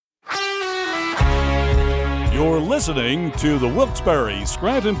You're listening to the Wilkes-Barre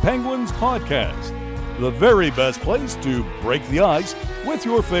Scranton Penguins podcast, the very best place to break the ice with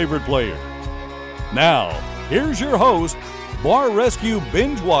your favorite players. Now, here's your host, Bar Rescue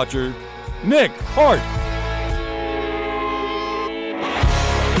binge watcher, Nick Hart.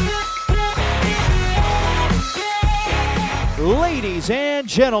 Ladies and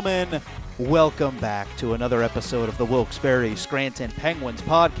gentlemen, welcome back to another episode of the Wilkes-Barre Scranton Penguins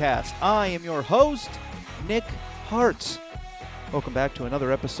podcast. I am your host, Nick Hart. Welcome back to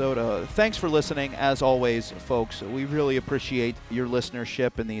another episode. Thanks for listening, as always, folks. We really appreciate your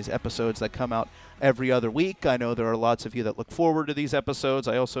listenership in these episodes that come out every other week. I know there are lots of you that look forward to these episodes.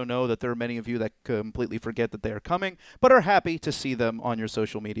 I also know that there are many of you that completely forget that they are coming, but are happy to see them on your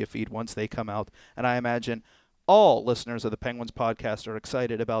social media feed once they come out. And I imagine all listeners of the Penguins podcast are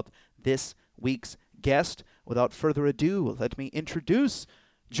excited about this week's guest. Without further ado, let me introduce.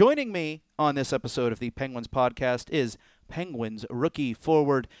 Joining me on this episode of the Penguins podcast is Penguins rookie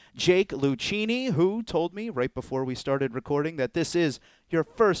forward Jake Lucchini, who told me right before we started recording that this is your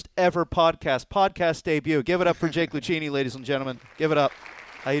first ever podcast debut. Give it up for Jake Lucchini, ladies and gentlemen. Give it up.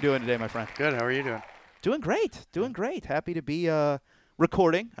 How you doing today, my friend? Good. How are you doing? Doing great. Happy to be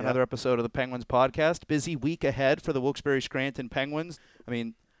recording another episode of the Penguins podcast. Busy week ahead for the Wilkes-Barre Scranton Penguins. I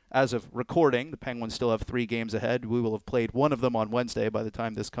mean, as of recording, the Penguins still have 3 games ahead. We will have played one of them on Wednesday by the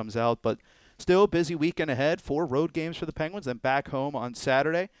time this comes out, but still busy weekend ahead. 4 road games for the Penguins, then back home on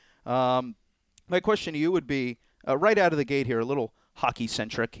Saturday. My question to you would be, right out of the gate here, a little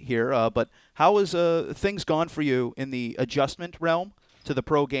hockey-centric here, but how has things gone for you in the adjustment realm to the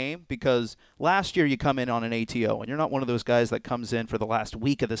pro game? Because last year you come in on an ATO, and you're not one of those guys that comes in for the last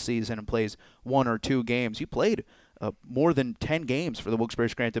week of the season and plays 1 or 2 games. You played more than 10 games for the Wilkes-Barre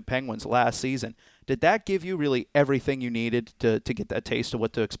Scranton Penguins last season. Did that give you really everything you needed to get that taste of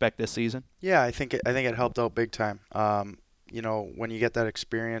what to expect this season? Yeah, I think it helped out big time. When you get that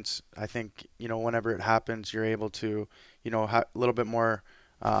experience, I think, whenever it happens, you're able to, have a little bit more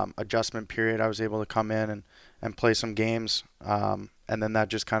adjustment period. I was able to come in and play some games, and then that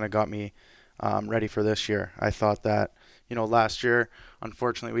just kind of got me ready for this year. I thought that, last year,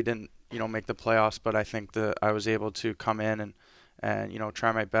 unfortunately, we didn't, make the playoffs, but I think that I was able to come in and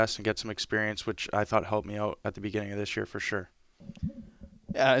try my best and get some experience, which I thought helped me out at the beginning of this year for sure.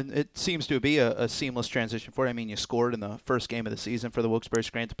 Yeah, and it seems to be a seamless transition for you. I mean, you scored in the first game of the season for the Wilkes-Barre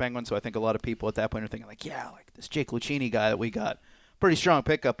Scranton Penguins, so I think a lot of people at that point are thinking, like this Jake Lucchini guy that we got. Pretty strong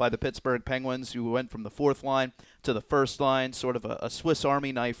pickup by the Pittsburgh Penguins, who went from the 4th line to the 1st line, sort of a Swiss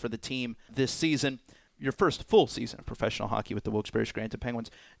Army knife for the team this season. Your first full season of professional hockey with the Wilkes-Barre Scranton Penguins.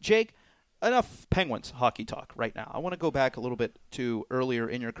 Jake, enough Penguins hockey talk right now. I want to go back a little bit to earlier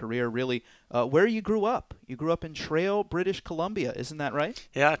in your career, really, where you grew up. You grew up in Trail, British Columbia, isn't that right?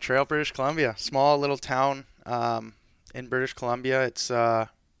 Yeah, Trail, British Columbia. Small little town in British Columbia. It's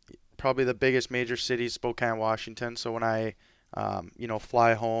probably the biggest major city, Spokane, Washington. So when I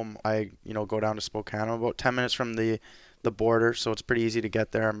fly home, I, go down to Spokane. I'm about 10 minutes from the border, so it's pretty easy to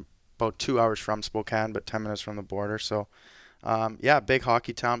get there. I'm about 2 hours from Spokane, but 10 minutes from the border. So, big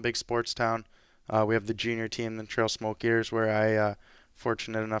hockey town, big sports town. We have the junior team, the Trail Smoke Eaters, where I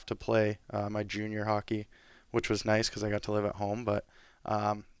fortunate enough to play my junior hockey, which was nice because I got to live at home. But,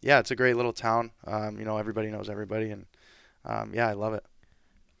 it's a great little town. Everybody knows everybody, and, I love it.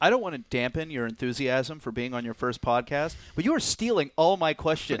 I don't want to dampen your enthusiasm for being on your first podcast, but you are stealing all my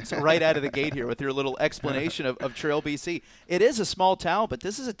questions right out of the gate here with your little explanation of Trail, BC. It is a small town, but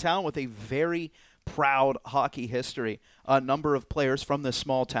this is a town with a very proud hockey history. A number of players from this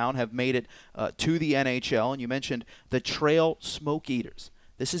small town have made it to the NHL, and you mentioned the Trail Smoke Eaters.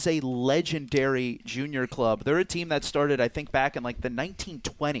 This is a legendary junior club. They're a team that started, I think, back in like the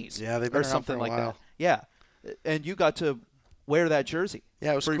 1920s. Yeah, they've been or something around for a like while. that. Yeah, and you got to wear that jersey.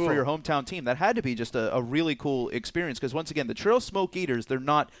 Yeah, it was for cool. For your hometown team. That had to be just a really cool experience because, once again, the Trail Smoke Eaters, they're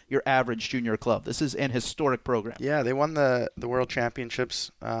not your average junior club. This is an historic program. Yeah, they won the World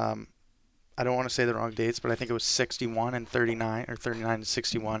Championships. I don't want to say the wrong dates, but I think it was 61 and 39 or 39 and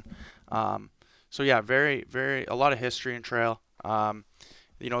 61. Very, very, a lot of history in Trail.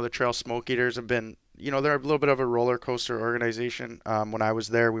 The Trail Smoke Eaters have been, they're a little bit of a roller coaster organization. When I was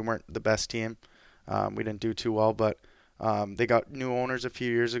there, we weren't the best team. We didn't do too well, but they got new owners a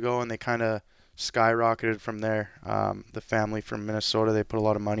few years ago, and they kind of skyrocketed from there. The family from Minnesota, they put a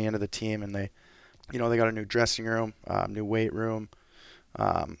lot of money into the team, and they got a new dressing room, new weight room,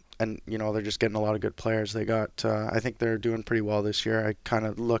 and they're just getting a lot of good players. They got, I think they're doing pretty well this year. I kind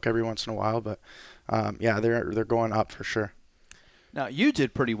of look every once in a while, but they're going up for sure. Now, you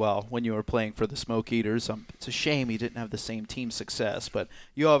did pretty well when you were playing for the Smoke Eaters. It's a shame you didn't have the same team success, but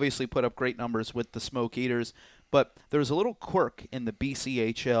you obviously put up great numbers with the Smoke Eaters. But there's a little quirk in the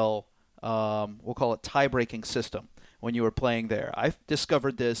BCHL, we'll call it tie-breaking system, when you were playing there. I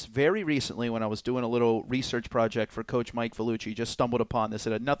discovered this very recently when I was doing a little research project for Coach Mike Vellucci. Just stumbled upon this.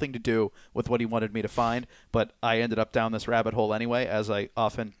 It had nothing to do with what he wanted me to find, but I ended up down this rabbit hole anyway, as I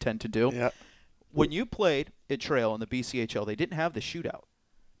often tend to do. Yeah. When you played at Trail in the BCHL, they didn't have the shootout,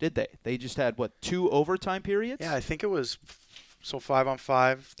 did they? They just had, 2 overtime periods? Yeah, I think it was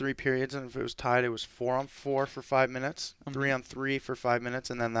 5-on-5, 3 periods, and if it was tied, it was 4-on-4 for 5 minutes, 3-on-3 for 5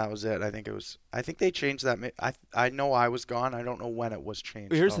 minutes, and then that was it. I think they changed that. I know I was gone. I don't know when it was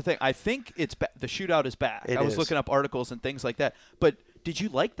changed. Here's the thing. I think the shootout is back. I was looking up articles and things like that. But did you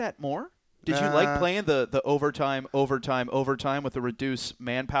like that more? Did you like playing the overtime with the reduced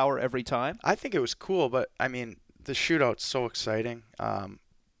manpower every time? I think it was cool, but, I mean, the shootout's so exciting.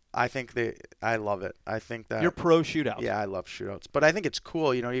 I think I love it. I think that you're pro shootout. Yeah, I love shootouts, but I think it's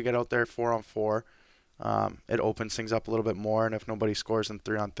cool. You get out there 4-on-4. It opens things up a little bit more, and if nobody scores, then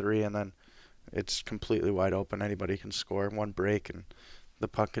 3-on-3, and then it's completely wide open. Anybody can score one break, and the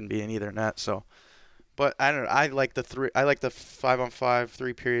puck can be in either net. So, but I don't know. I like the 5-on-5,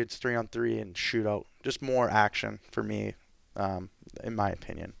 3 periods, 3-on-3, and shootout. Just more action for me, in my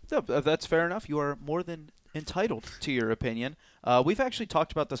opinion. So, that's fair enough. You are more than entitled to your opinion. We've actually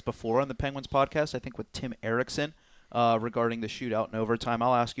talked about this before on the Penguins podcast, I think with Tim Erickson, regarding the shootout and overtime.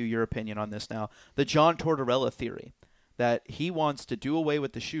 I'll ask you your opinion on this now. The John Tortorella theory, that he wants to do away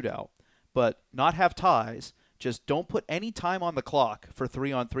with the shootout, but not have ties, just don't put any time on the clock for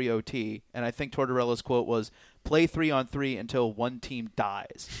 3-on-3 OT. And I think Tortorella's quote was, play 3-on-3 until one team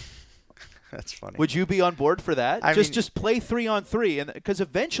dies. That's funny. Would you be on board for that? Just play 3-on-3, and because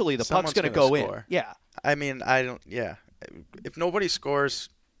eventually the puck's going to go in. Yeah. I mean, if nobody scores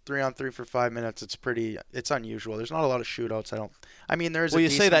 3-on-3 for 5 minutes, it's unusual. There's not a lot of shootouts. There's Well, you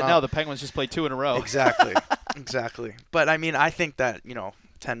say that now, the Penguins just played 2 in a row. Exactly. Exactly. But I think that,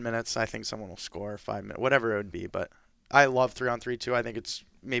 10 minutes, I think someone will score, 5 minutes, whatever it would be. But I love 3-on-3 too. I think it's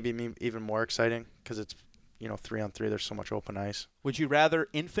maybe even more exciting because it's, 3-on-3, there's so much open ice. Would you rather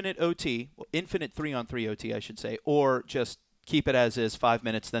infinite 3-on-3 OT, I should say, or just keep it as is, 5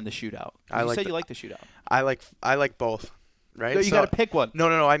 minutes, then the shootout? You said you like the shootout. I like both, right? No, you got to pick one.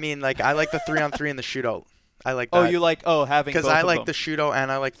 No. I mean, I like the 3-on-3 and the shootout. I like that. Oh, you like having both because I like of them. the shootout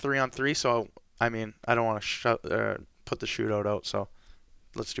and I like 3-on-3. So I don't want to put the shootout out. So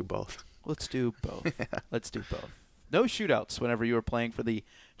let's do both. Let's do both. Let's do both. No shootouts whenever you were playing for the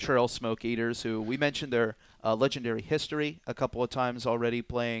Trail Smoke Eaters, who we mentioned their legendary history a couple of times already,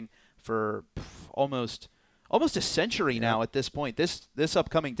 playing for almost a century now at this point. This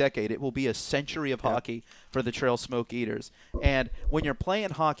upcoming decade, it will be a century of hockey for the Trail Smoke Eaters. And when you're playing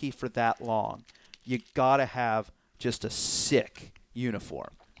hockey for that long, you got to have just a sick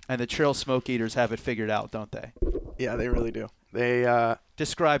uniform. And the Trail Smoke Eaters have it figured out, don't they? Yeah, they really do. They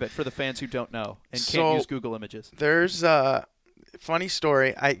describe it for the fans who don't know and can't use Google Images. There's a funny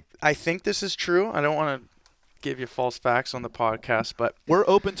story. I think this is true. I don't want to give you false facts on the podcast, but we're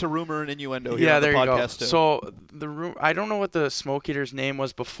open to rumor and innuendo here on the podcast too. So I don't know what the Smoke Eaters name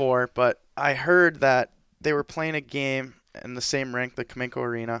was before, but I heard that they were playing a game in the same rink, the Kamenko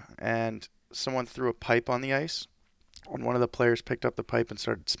Arena, and someone threw a pipe on the ice, and one of the players picked up the pipe and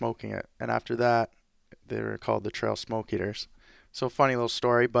started smoking it, and after they were called the Trail Smoke Eaters. So funny little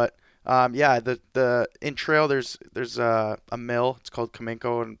story, but the in Trail there's a mill. It's called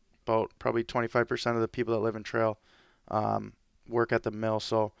Kamenko, and about probably 25% of the people that live in Trail work at the mill.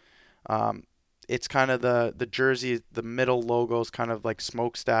 So it's kind of the jersey, the middle logo is kind of like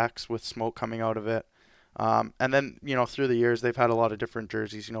smokestacks with smoke coming out of it. And then through the years they've had a lot of different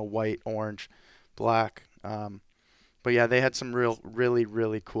jerseys, white, orange, black. But yeah, they had some really,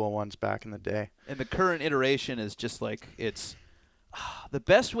 really cool ones back in the day. And the current iteration is just like the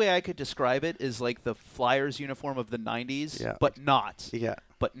best way I could describe it is like the Flyers uniform of the 90s, but not. Yeah.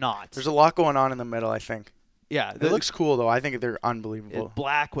 But not. There's a lot going on in the middle, I think. Yeah. It looks cool, though. I think they're unbelievable.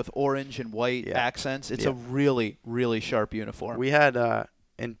 Black with orange and white accents. It's a really, really sharp uniform. We had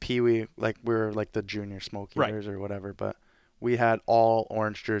in Pee Wee, we were like the junior Smoke Eaters or whatever, but we had all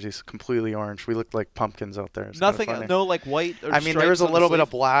orange jerseys, completely orange. We looked like pumpkins out there. Nothing, no white or I mean, there was a little bit of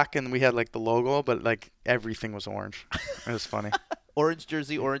black, and we had the logo, but everything was orange. It was funny. Orange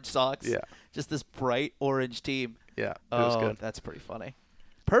jersey, orange socks. Yeah. Just this bright orange team. Yeah, it was good. That's pretty funny.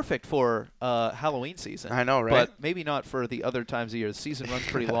 Perfect for Halloween season. I know, right? But maybe not for the other times of year. The season runs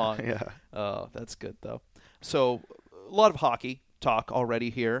pretty long. Yeah. Oh, that's good, though. So a lot of hockey talk already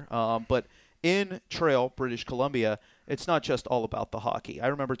here. But in Trail, British Columbia, It's not just all about the hockey. I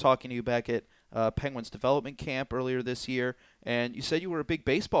remember talking to you back at Penguins development camp earlier this year, and you said you were a big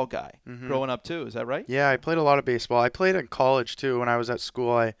baseball guy growing up too. Is that right? Yeah, I played a lot of baseball. I played in college too. When I was at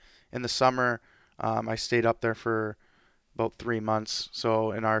school, in the summer, I stayed up there for about 3 months.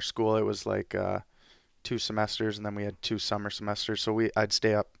 So in our school, it was like 2 semesters, and then we had 2 summer semesters. So I'd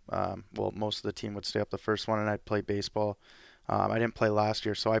stay up. Most of the team would stay up the first one, and I'd play baseball. I didn't play last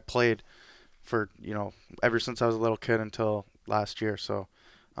year, so I played for ever since I was a little kid until last year. So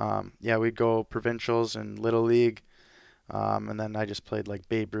we'd go provincials and little league, and then I just played like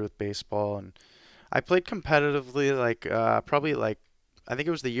Babe Ruth baseball, and I played competitively probably I think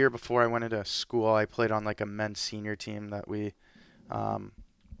it was the year before I went into school. I played on like a men's senior team that we'd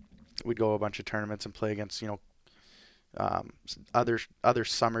go a bunch of tournaments and play against other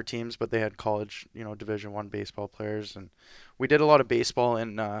summer teams, but they had college Division I baseball players, and we did a lot of baseball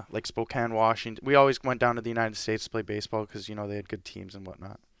in like Spokane, Washington. We always went down to the United States to play baseball because they had good teams and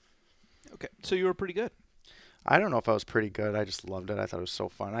whatnot. Okay, so you were pretty good. I don't know if I was pretty good. I just loved it. I thought it was so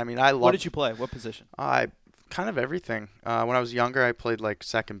fun. I mean, What did you play? What position? I kind of everything. When I was younger, I played like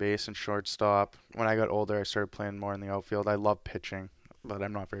second base and shortstop. When I got older, I started playing more in the outfield. I love pitching, but I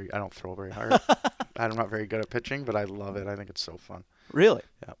don't throw very hard. I'm not very good at pitching, but I love it. I think it's so fun. Really?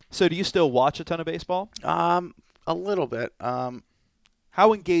 Yeah. So do you still watch a ton of baseball? A little bit.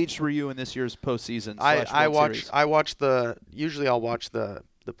 How engaged were you in this year's postseason? Usually I'll watch the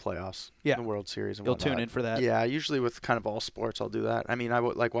playoffs, yeah, the World Series and You'll whatnot. tune in for that. Yeah, usually with kind of all sports I'll do that. I mean, I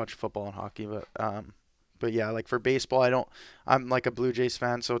would like watch football and hockey, but yeah, like for baseball, I'm like a Blue Jays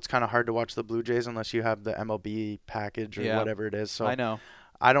fan, so it's kind of hard to watch the Blue Jays unless you have the MLB package or whatever it is. So I know.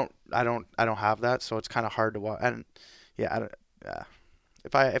 I don't have that, so it's kind of hard to watch. And yeah,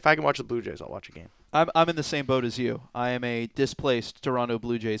 if I can watch the Blue Jays, I'll watch a game. I'm in the same boat as you. I am a displaced Toronto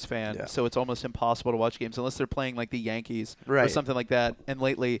Blue Jays fan, so it's almost impossible to watch games unless they're playing like the Yankees or something like that. And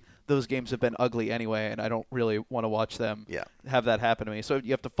lately, those games have been ugly anyway, and I don't really want to watch them have that happen to me. So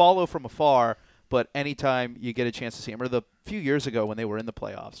you have to follow from afar, but anytime you get a chance to see them, or the few years ago when they were in the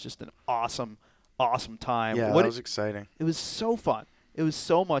playoffs, just an awesome, awesome time. Yeah, that was exciting. It was so fun. It was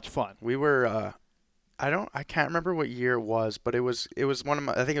so much fun. We were I can't remember what year it was, but it was I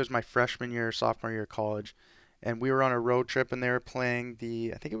think it was my freshman year, sophomore year of college, and we were on a road trip, and they were playing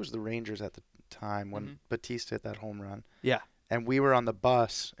I think it was the Rangers at the time when Batista hit that home run. Yeah. And we were on the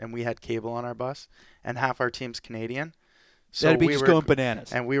bus, and we had cable on our bus, and half our team's Canadian. So that'd be going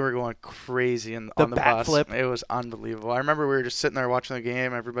bananas. And we were going crazy on the bus. Flip. It was unbelievable. I remember we were just sitting there watching the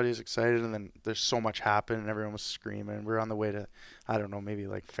game. Everybody was excited, and then there's so much happened, and everyone was screaming. We were on the way to, I don't know, maybe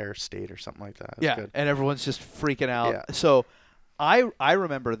like Fair State or something like that. It was good. And everyone's just freaking out. Yeah. So I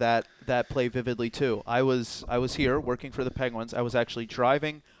remember that play vividly, too. I was here working for the Penguins. I was actually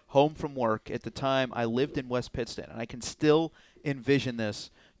driving home from work. At the time, I lived in West Pittston, and I can still envision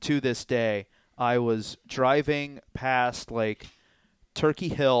this to this day. I was driving past, like, Turkey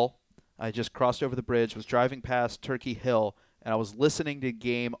Hill. I just crossed over the bridge, was driving past Turkey Hill, and I was listening to the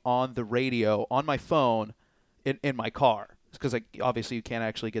game on the radio, on my phone, in my car. Because obviously you can't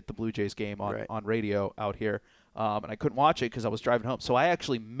actually get the Blue Jays game on radio out here. And I couldn't watch it because I was driving home. So I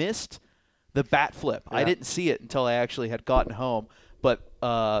actually missed the bat flip. Yeah. I didn't see it until I actually had gotten home. But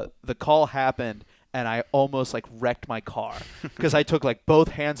the call happened, and I almost wrecked my car because I took both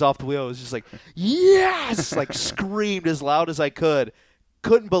hands off the wheel. It was just yes, screamed as loud as I could.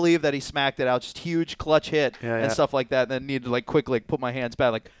 Couldn't believe that he smacked it out. Just huge clutch hit and stuff like that. And then needed to quickly put my hands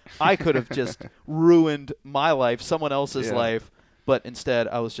back. I could have just ruined my life, someone else's life. But instead,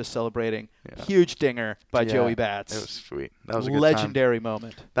 I was just celebrating. Huge dinger by Joey Bats. It was sweet. That was a good legendary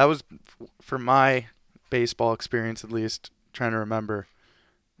moment. That was, for my baseball experience at least, trying to remember,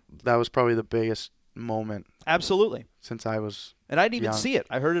 that was probably the biggest moment. Absolutely. Since I was And I didn't even young. see it.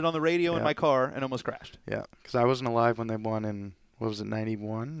 I heard it on the radio in my car and almost crashed. Yeah, because I wasn't alive when they won in, what was it,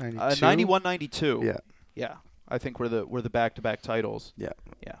 91, 92? 91, 92. Yeah. Yeah. I think we're the back-to-back titles. Yeah.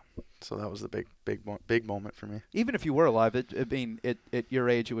 Yeah. So that was the big moment for me. Even if you were alive, at your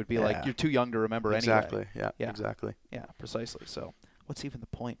age, it would be like you're too young to remember exactly. anyway. Yeah, exactly. Yeah, precisely. So what's even the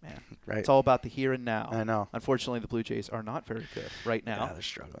point, man? Right. It's all about the here and now. I know. Unfortunately, the Blue Jays are not very good right now. Yeah, they're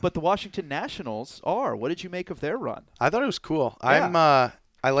struggling. But the Washington Nationals are. What did you make of their run? I thought it was cool. Yeah.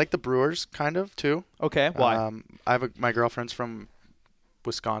 I like the Brewers kind of too. Okay, why? My girlfriend's from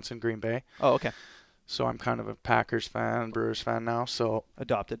Wisconsin, Green Bay. Oh, okay. So I'm kind of a Packers fan, Brewers fan now. So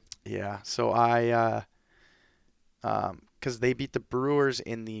adopted. Yeah. So I, because they beat the Brewers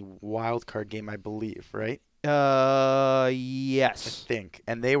in the wild card game, I believe, right? Yes. I think,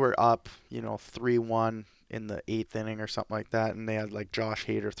 and they were up, 3-1 in the 8th inning or something like that, and they had like Josh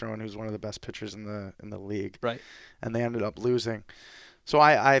Hader throwing, who's one of the best pitchers in the league. Right. And they ended up losing. So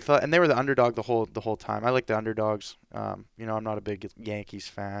I thought, and they were the underdog the whole time. I like the underdogs. I'm not a big Yankees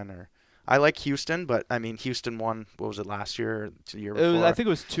fan, or I like Houston, but I mean Houston won. What was it, last year or the year before? I think it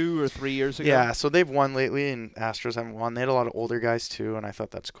was 2 or 3 years ago. Yeah, so they've won lately, and Astros haven't won. They had a lot of older guys too, and I thought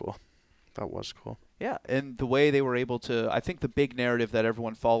that's cool. That was cool. Yeah, and the way they were able to, I think the big narrative that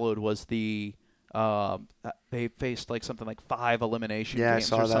everyone followed was they faced like something like 5 elimination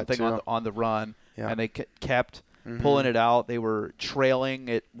games or something on the run, and they kept pulling it out. They were trailing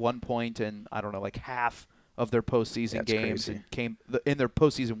at one point in, I don't know, like half of their postseason games. Crazy. And in their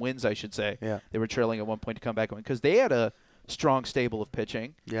postseason wins, I should say. Yeah. They were trailing at one point to come back and win because they had a strong stable of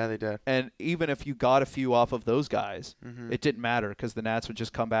pitching. Yeah, they did. And even if you got a few off of those guys, it didn't matter because the Nats would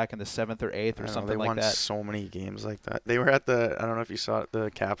just come back in the 7th or 8th or something like that. They won so many games like that. They were at I don't know if you saw it, the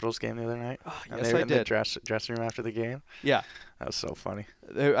Capitals game the other night. Oh, and yes, they were I in did. the dressing room after the game. Yeah. That was so funny.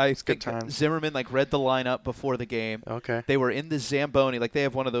 I think times. Zimmerman read the lineup before the game. Okay. They were in the Zamboni. They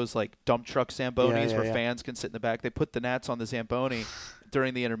have one of those dump truck Zambonis where yeah. fans can sit in the back. They put the Nats on the Zamboni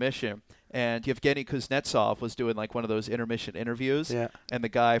during the intermission. And Yevgeny Kuznetsov was doing one of those intermission interviews. Yeah. And the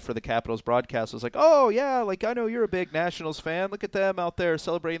guy for the Capitals broadcast was like, "Oh, yeah, I know you're a big Nationals fan. Look at them out there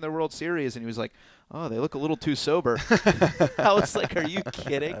celebrating their World Series." And he was like, "Oh, they look a little too sober." I was like, "Are you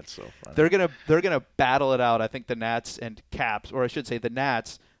kidding?" That's so funny. They're gonna battle it out. I think the Nats and Caps, or I should say the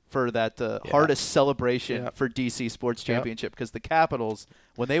Nats, for that hardest celebration for DC Sports Championship because the Capitals,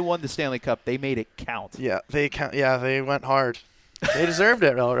 when they won the Stanley Cup, they made it count. Yeah, they went hard. They deserved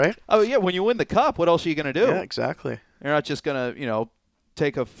it, all right? Oh, yeah, when you win the Cup, what else are you going to do? Yeah, exactly. You're not just going to,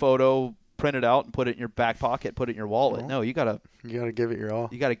 take a photo, print it out, and put it in your back pocket, put it in your wallet. No, you got to give it your all.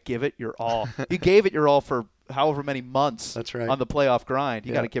 You got to give it your all. You gave it your all for however many months. That's right. On the playoff grind.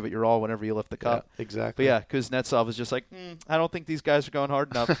 You got to give it your all whenever you lift the cup. Yeah, exactly. But yeah, Kuznetsov was just like, I don't think these guys are going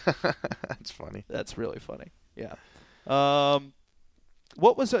hard enough. That's funny. That's really funny. Yeah.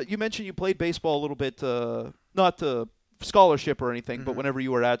 What was you mentioned you played baseball a little bit, not to scholarship or anything, but whenever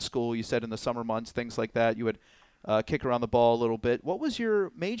you were at school, you said in the summer months, things like that, you would kick around the ball a little bit. What was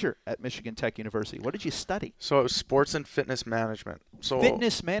your major at Michigan Tech University? What did you study? So it was sports and fitness management. So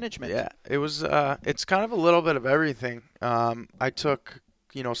fitness management. Yeah, it was. It's kind of a little bit of everything. I took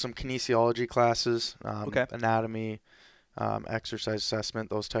some kinesiology classes, anatomy, exercise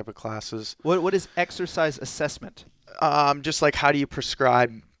assessment, those type of classes. What is exercise assessment? Just how do you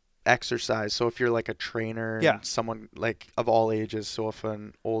prescribe exercise? So if you're a trainer and someone of all ages, so if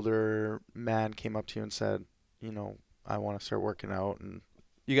an older man came up to you and said, I want to start working out, and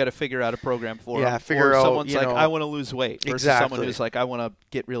you got to figure out a program for him. Yeah, figure out. Someone's I want to lose weight versus someone who's I want to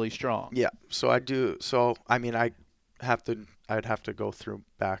get really strong. Yeah. So I do. So I mean, I'd have to go through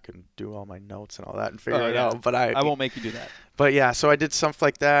back and do all my notes and all that and figure it out. But I won't make you do that. But yeah, so I did stuff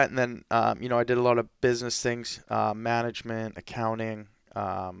like that, and then I did a lot of business things, management, accounting.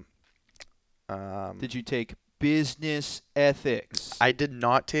 Did you take business ethics? I did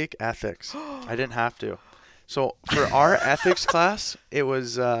not take ethics. I didn't have to. So for our ethics class, it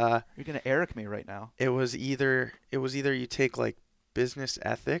was. You're gonna Eric me right now. It was either you take business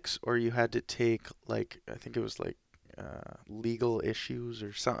ethics, or you had to take I think it was legal issues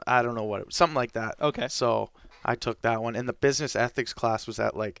or something. I don't know what something like that. Okay. So I took that one, and the business ethics class was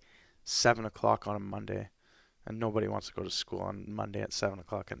at 7:00 on a Monday. And nobody wants to go to school on Monday at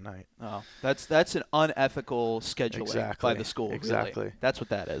 7:00 at night. Oh, that's an unethical scheduling by the school. Exactly. Really. That's what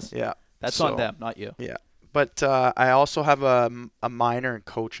that is. Yeah. That's on them, not you. Yeah. But I also have a minor in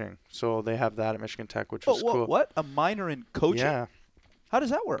coaching, so they have that at Michigan Tech, which is cool. What? A minor in coaching? Yeah. How does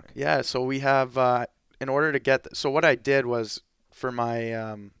that work? Yeah. So we have in order to get. So what I did was for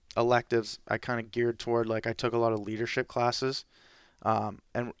my electives, I kind of geared toward I took a lot of leadership classes,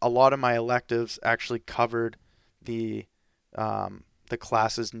 and a lot of my electives actually covered the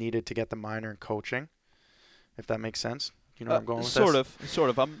classes needed to get the minor in coaching, if that makes sense. You know where I'm going with this?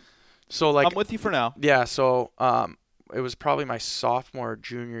 Sort of. I'm with you for now. Yeah. So it was probably my sophomore or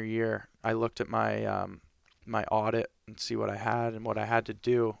junior year. I looked at my my audit and see what I had and what I had to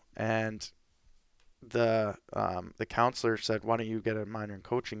do, and the counselor said, "Why don't you get a minor in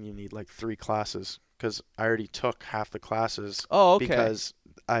coaching? You need 3 classes." Because I already took half the classes. Oh, okay. Because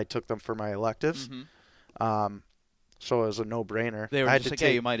I took them for my electives. Mm-hmm. So it was a no-brainer. They were just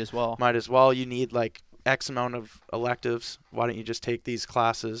hey, you might as well. Might as well. You need X amount of electives. Why don't you just take these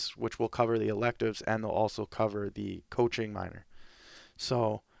classes, which will cover the electives, and they'll also cover the coaching minor.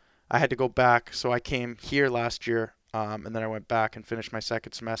 So I had to go back. So I came here last year, and then I went back and finished my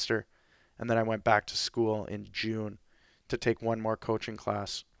second semester, and then I went back to school in June to take one more coaching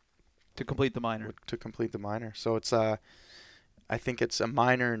class. To complete the minor. To complete the minor. So it's I think it's a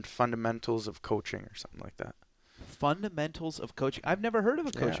minor in fundamentals of coaching or something like that. Fundamentals of coaching. I've never heard of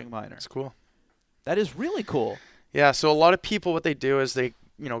a coaching minor. It's cool. That is really cool. Yeah, so a lot of people, what they do is they,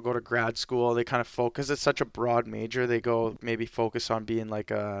 go to grad school. They kind of focus. It's such a broad major. They go maybe focus on being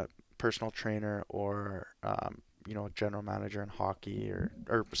like a personal trainer or, general manager in hockey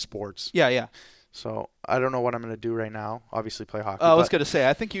or sports. Yeah. So I don't know what I'm going to do right now. Obviously play hockey. I was going to say,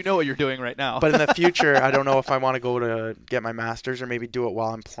 I think you know what you're doing right now. But in the future, I don't know if I want to go to get my master's or maybe do it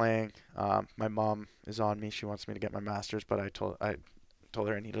while I'm playing. My mom is on me. She wants me to get my master's, but I told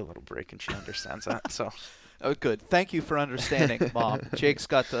her I need a little break, and she understands that. So. Oh, good. Thank you for understanding, Mom. Jake's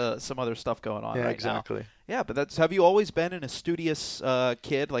got some other stuff going on right exactly. now. Yeah, but have you always been a studious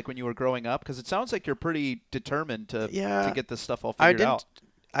kid, like when you were growing up? Because it sounds like you're pretty determined to get this stuff all figured out.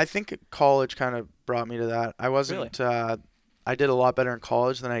 I think college kind of brought me to that. I wasn't. Really? I did a lot better in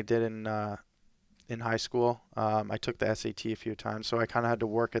college than I did in high school. I took the SAT a few times, so I kind of had to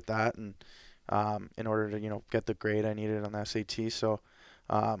work at that, and in order to get the grade I needed on the SAT. So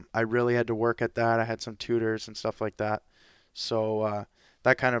I really had to work at that. I had some tutors and stuff like that. So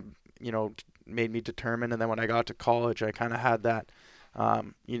that kind of made me determined. And then when I got to college, I kind of had that. I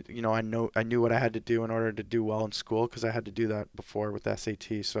knew what I had to do in order to do well in school because I had to do that before with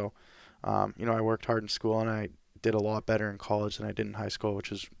SAT. So, I worked hard in school and I did a lot better in college than I did in high school,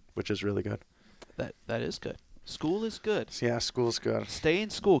 which is really good. That is good. School is good. Yeah, school's good. Stay in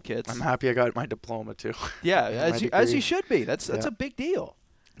school, kids. I'm happy I got my diploma too. Yeah, as you should be. That's a big deal.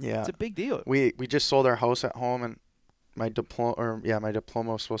 Yeah, it's a big deal. We just sold our house at home, and my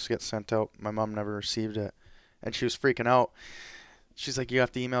diploma was supposed to get sent out. My mom never received it, and she was freaking out. She's like, you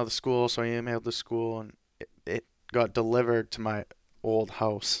have to email the school. So I emailed the school, and it got delivered to my old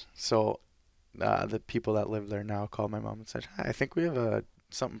house. So the people that live there now called my mom and said, "Hi, I think we have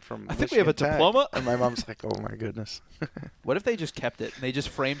something from I think we have a Tech." diploma. And my mom's like, oh, my goodness. What if they just kept it and they just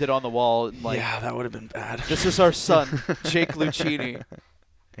framed it on the wall? And yeah, that would have been bad. This is our son, Jake Lucchini.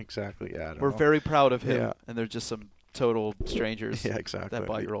 Exactly, yeah. We're very proud of him, and they're just some total strangers that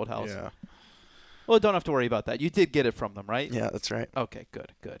bought your old house. Yeah. Well, don't have to worry about that. You did get it from them, right? Yeah, that's right. Okay,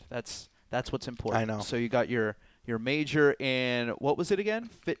 good. That's what's important. I know. So you got your major in, what was it again?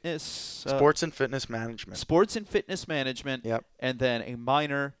 Fitness? Sports and fitness management. Sports and fitness management. Yep. And then a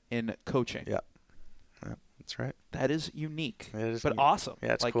minor in coaching. Yep. That's right. That is unique. It is but awesome.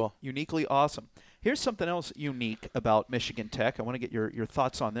 Yeah, it's cool. Uniquely awesome. Here's something else unique about Michigan Tech. I want to get your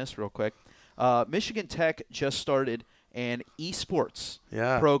thoughts on this real quick. Michigan Tech just started an esports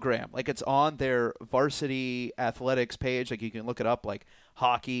program. Like, it's on their varsity athletics page. Like, you can look it up, like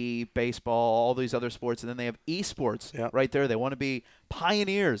hockey, baseball, all these other sports. And then they have esports right there. They want to be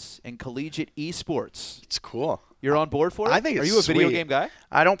pioneers in collegiate esports. It's cool. You're on board for it? I think it's Are you a video sweet. game guy?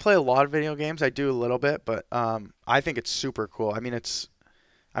 I don't play a lot of video games. I do a little bit, but I think it's super cool. I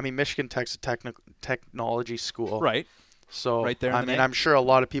mean, Michigan Tech's a technology school. Right. So, right there. I'm sure a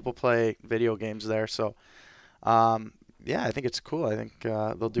lot of people play video games there. So, I think it's cool. I think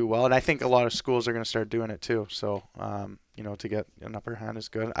they'll do well. And I think a lot of schools are going to start doing it too. So, to get an upper hand is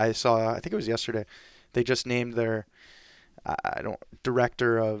good. I think it was yesterday, they just named their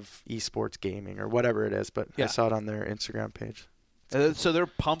director of esports gaming or whatever it is, but I saw it on their Instagram page. So they're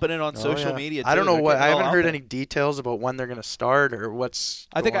pumping it on social media too. I don't know I haven't heard any details about when they're going to start or what's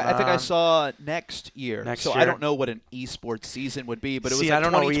I think I saw next year. So I don't know what an esports season would be, but it was I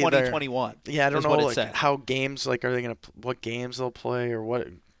don't 2020, 21. Yeah, I don't know how games, are they going to what games they'll play or what.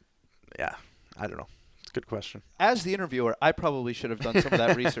 Yeah, I don't know. It's a good question. As the interviewer, I probably should have done some of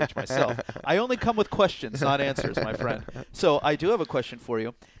that research myself. I only come with questions, not answers, my friend. So I do have a question for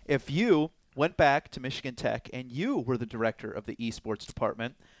you. If you went back to Michigan Tech and you were the director of the esports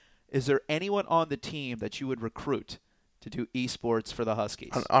department, is there anyone on the team that you would recruit to do esports for the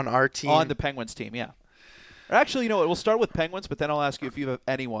Huskies? On our team? On the Penguins team, yeah. Or actually, you know what? We'll start with Penguins, but then I'll ask you if you have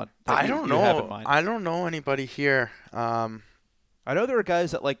anyone that you have in mind. I don't know anybody here. I know there are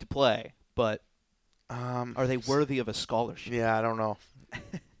guys that like to play, but are they worthy of a scholarship? Yeah, I don't know.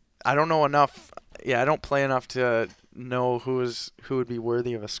 I don't know enough. Yeah, I don't play enough to know who would be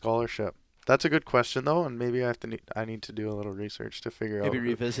worthy of a scholarship. That's a good question, though, and maybe I need to do a little research to figure out. Maybe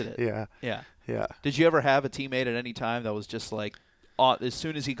revisit it. Yeah. Did you ever have a teammate at any time that was just like, as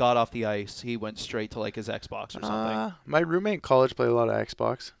soon as he got off the ice, he went straight to like his Xbox or something? My roommate in college played a lot of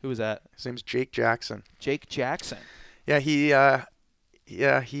Xbox. Who was that? His name's Jake Jackson. Jake Jackson. Yeah, he'd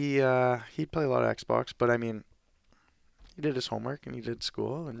play a lot of Xbox, but I mean, he did his homework and he did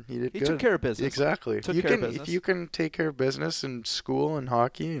school and he did good. He took care of business. Exactly. If you can take care of business and school and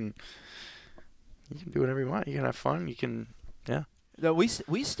hockey, and you can do whatever you want. You can have fun. You can, yeah. No, we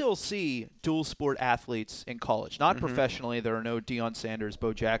still see dual sport athletes in college. Not Mm-hmm. professionally. There are no Deion Sanders,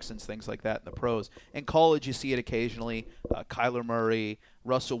 Bo Jacksons, things like that in the pros. In college, you see it occasionally. Kyler Murray,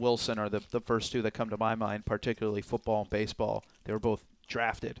 Russell Wilson are the first two that come to my mind, particularly football and baseball. They were both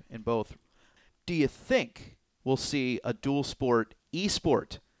drafted in both. Do you think we'll see a dual sport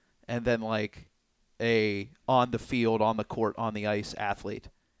e-sport and then like a on the field, on the court, on the ice athlete?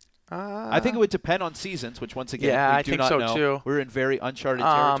 I think it would depend on seasons, which once again Yeah, we I do think not so know. too. We're in very uncharted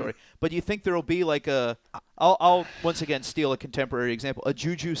territory. But you think there will be like I'll once again steal a contemporary example, a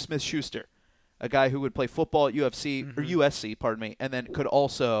Juju Smith-Schuster, a guy who would play football at UFC or USC, pardon me, and then could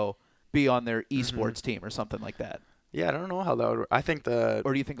also be on their esports team or something like that. Yeah, I don't know how that would work. I think the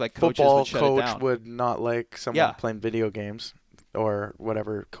Or do you think like coaches football would shut it coach down? would not like someone Yeah. playing video games or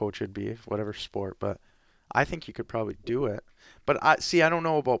whatever coach would be, whatever sport. But I think you could probably do it. But I don't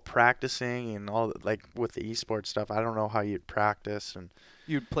know about practicing and all like with the esports stuff. I don't know how you'd practice and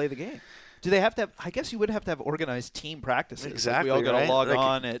You'd play the game. Do they have to have? I guess you would have to have organized team practices. exactly. Like we all got right? to log Like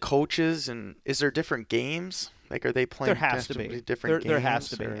on at. coaches. And is there different games? Like, are they playing? There has to be different games. There has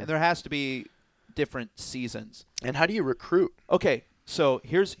to be, or- and there has to be different seasons. And how do you recruit? Okay, so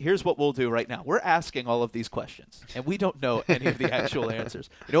here's what we'll do right now. We're asking all of these questions, and we don't know any of the actual answers.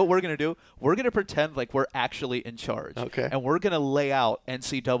 You know what we're going to do? We're going to pretend like we're actually in charge. Okay. And we're going to lay out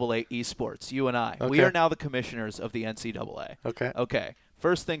NCAA esports, you and I. We Okay. are now the commissioners of the NCAA. Okay. Okay.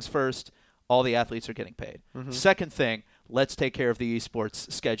 First things first, all the athletes are getting paid. Mm-hmm. Second thing, let's take care of the esports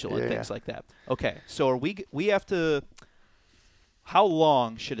schedule and Yeah, things yeah. like that. Okay, so we have to – how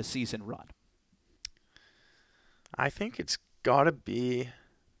long should a season run? I think it's got to be.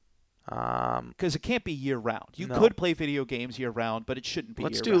 Because it can't be year-round. You No. could play video games year-round, but it shouldn't be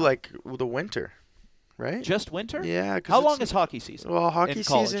Let's year-round. do like the winter, right? Just winter? Yeah. 'cause How it's- long is hockey season? Well, hockey in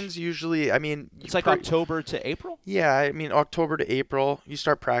college? season's usually. I mean, It's like October to April? Yeah, I mean October to April. You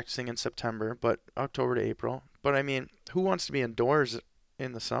start practicing in September, but October to April. But I mean, who wants to be indoors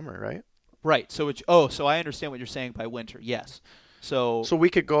in the summer, right? Right. So so I understand what you're saying by winter. Yes. So So we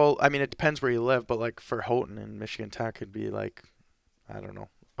could go. I mean, it depends where you live, but like for Houghton and Michigan Tech, could be like, I don't know,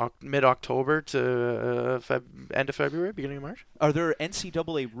 mid-October to end of February, beginning of March. are there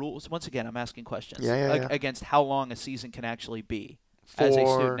NCAA rules? Once again, I'm asking questions. Yeah. Against how long a season can actually be as a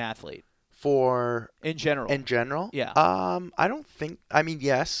student athlete For in general. in general, Yeah. I don't think. I mean,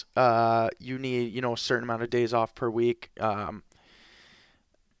 yes. You need a certain amount of days off per week.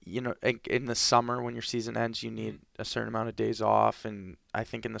 In the summer when your season ends, you need a certain amount of days off, and I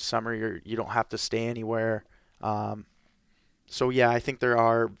think in the summer you don't have to stay anywhere. So yeah, I think there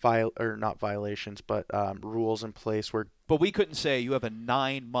are not violations, but rules in place where But we couldn't say you have a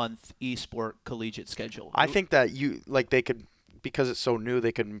 9-month esport collegiate schedule. I think that they could, because it's so new,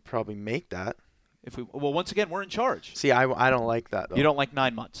 they could probably make that. Once again, we're in charge. See, I don't like that though. You don't like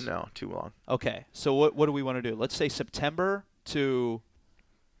 9 months? No, too long. Okay. So what do we want to do? Let's say September to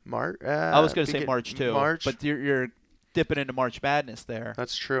March. I was going to say March too. March. But you're dipping into March Madness there.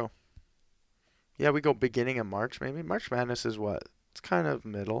 That's true. Yeah, we go beginning of March maybe. March Madness is what? It's kind of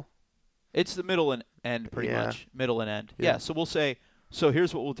middle. It's the middle and end pretty Yeah. much. Middle and end. Yeah. Yeah. So we'll say. So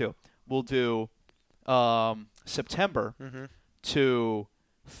here's what we'll do. We'll do September Mm-hmm. to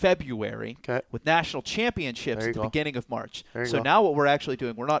February Okay. with national championships There you at the go. beginning of March. There you So go. now what we're actually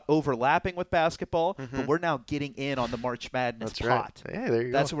doing, we're not overlapping with basketball, but Mhm. we're now getting in on the March Madness That's pot. right. Yeah, there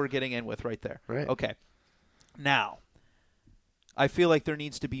you That's go. what we're getting in with right there. Right. Okay. Now, I feel like there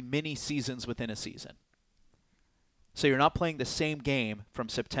needs to be mini seasons within a season. So you're not playing the same game from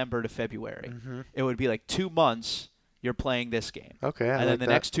September to February. Mhm. It would be like 2 months you're playing this game. Okay, I and then like the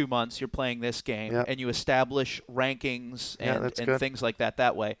that. next 2 months you're playing this game, Yep. and you establish rankings Yeah, and, that's and good. things like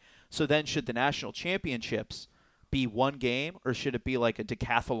that way. So then should the national championships be one game, or should it be like a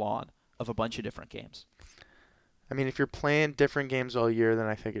decathlon of a bunch of different games? I mean, if you're playing different games all year, then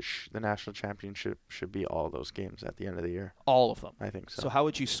I think the national championship should be all those games at the end of the year. All of them. I think so. So how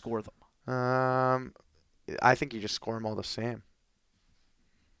would you score them? I think you just score them all the same.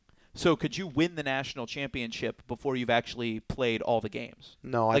 So could you win the national championship before you've actually played all the games?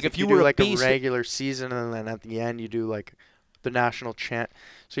 No, I Like, think if you do were a like a beast- regular season, and then at the end you do like the national champ.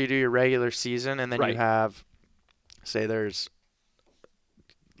 So you do your regular season, and then Right. you have, say, there's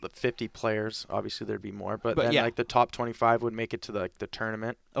 50 players. Obviously, there'd be more, but then yeah. like the top 25 would make it to the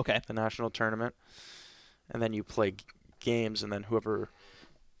tournament, Okay. the national tournament, and then you play games, and then whoever.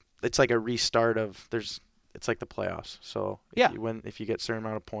 It's like a restart of It's like the playoffs. So Yeah. if you get a certain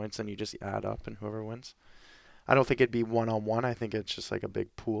amount of points, then you just add up, and whoever wins. I don't think it'd be one-on-one. I think it's just like a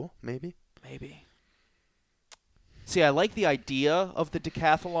big pool, maybe. Maybe. See, I like the idea of the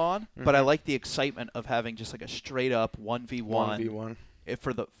decathlon, but I like the excitement of having just like a straight up 1v1. 1v1.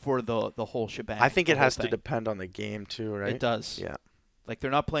 For the whole shebang. I think the it whole has to thing. depend on the game too, right? It does. Yeah. Like they're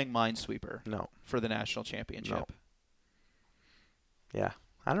not playing Minesweeper No. for the national championship. No. Yeah.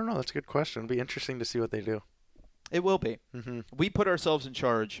 I don't know. That's a good question. It'll be interesting to see what they do. It will be. Mm-hmm. We put ourselves in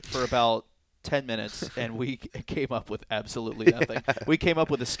charge for about 10 minutes, and we came up with absolutely nothing. Yeah. We came up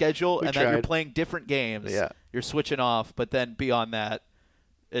with a schedule, We and then you're tried. playing different games. Yeah. You're switching off, but then beyond that,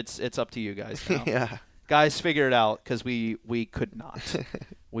 it's up to you guys now. Yeah. Guys, figure it out because we could not.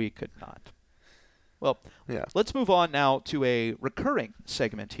 We could not. Well, Yeah. let's move on now to a recurring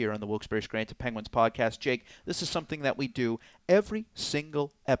segment here on the Wilkes-Barre Scranton Penguins podcast. Jake, this is something that we do every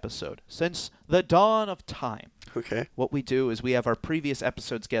single episode since the dawn of time. Okay. What we do is we have our previous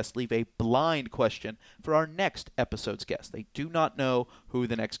episode's guest leave a blind question for our next episode's guest. They do not know who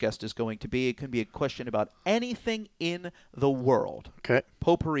the next guest is going to be. It can be a question about anything in the world. Okay.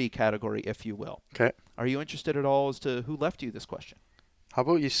 Potpourri category, if you will. Okay. Are you interested at all as to who left you this question? How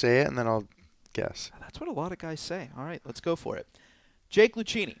about you say it and then I'll guess. That's what a lot of guys say. All right, let's go for it. Jake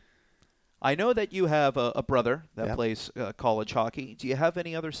Lucchini, I know that you have a brother that plays college hockey. Do you have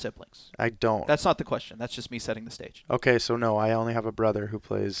any other siblings? I don't. That's not the question. That's just me setting the stage. Okay, so no, I only have a brother who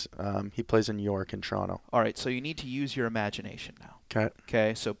plays. He plays in York and Toronto. All right, so you need to use your imagination now. Okay.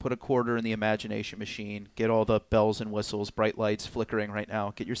 Okay, so put a quarter in the imagination machine. Get all the bells and whistles, bright lights flickering right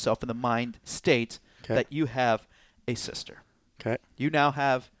now. Get yourself in the mind state that you have a sister. Okay. You now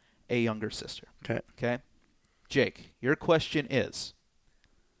have a younger sister. Okay. Okay? Jake, your question is,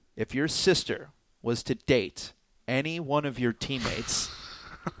 if your sister was to date any one of your teammates,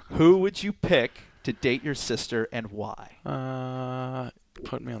 who would you pick to date your sister and why?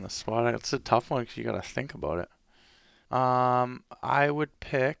 Put me on the spot. It's a tough one because you got to think about it. I would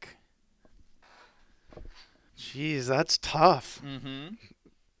pick. Jeez, that's tough. Mm-hmm.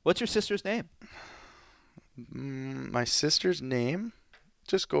 What's your sister's name? My sister's name?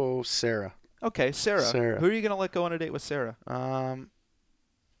 Just go Sarah. Okay, Sarah. Sarah. Who are you going to let go on a date with Sarah?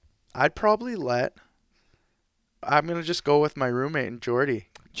 I'd probably I'm going to just go with my roommate and Jordy.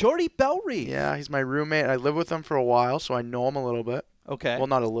 Jordy Bellreeve. Yeah, he's my roommate. I lived with him for a while, so I know him a little bit. Okay. Well,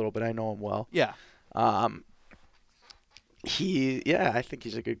 not a little bit. I know him well. Yeah. I think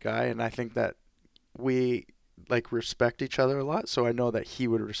he's a good guy, and I think that we respect each other a lot. So I know that he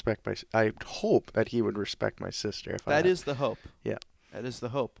would respect I hope that he would respect my sister. That is the hope. Yeah. That is the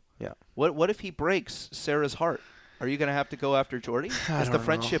hope. Yeah. What if he breaks Sarah's heart? Are you going to have to go after Jordy? Is the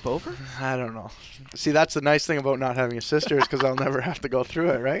friendship over? I don't know. See, that's the nice thing about not having a sister is because I'll never have to go through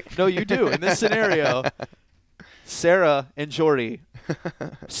it, right? No, you do. In this scenario, Sarah and Jordy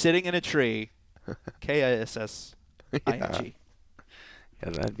sitting in a tree, KISSING. Yeah,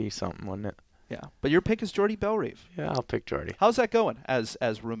 that'd be something, wouldn't it? Yeah. But your pick is Jordy Bellreeve. Yeah, I'll pick Jordy. How's that going as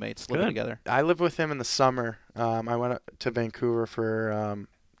roommates living together? I lived with him in the summer. I went up to Vancouver for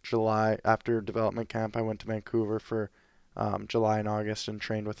July. After development camp, I went to Vancouver for July and August and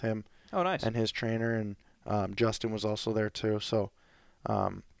trained with him. Oh, nice. And his trainer, and Justin was also there too. So, I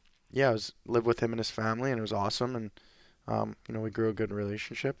lived with him and his family, and it was awesome. And we grew a good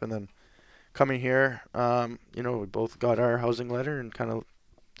relationship. And then coming here, we both got our housing letter and kind of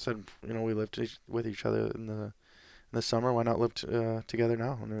said, we lived with each other in the summer. Why not live together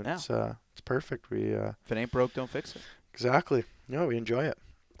now? And it's perfect. We if it ain't broke, don't fix it. Exactly. We enjoy it.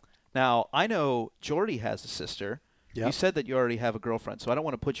 Now, I know Jordy has a sister. Yeah. You said that you already have a girlfriend, so I don't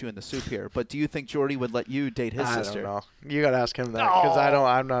want to put you in the soup here. But do you think Jordy would let you date his sister? I don't know. You got to ask him that because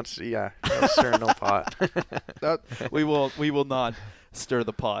I'm not stirring no pot. We will not stir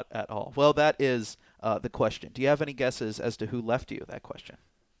the pot at all. Well, that is the question. Do you have any guesses as to who left you that question?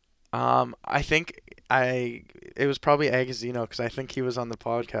 I think it was probably Agazino because I think he was on the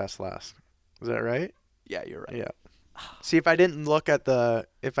podcast last. Is that right? Yeah, you're right. Yeah. See, if I didn't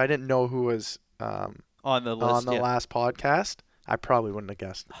know who was on the list on the last podcast, I probably wouldn't have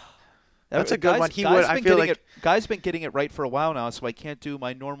guessed. That's a good one. Guy's been getting it right for a while now, so I can't do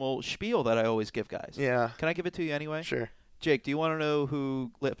my normal spiel that I always give guys. Yeah. Can I give it to you anyway? Sure. Jake, do you want to know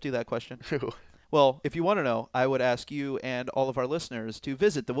who left you that question? Well, if you want to know, I would ask you and all of our listeners to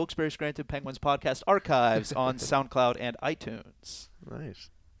visit the Wilkes-Barre Scranton Penguins podcast archives on SoundCloud and iTunes. Nice.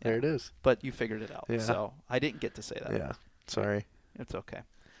 There it is. But you figured it out, yeah. so I didn't get to say that. Yeah. Sorry. It's okay.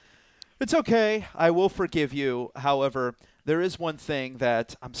 It's okay. I will forgive you. However, there is one thing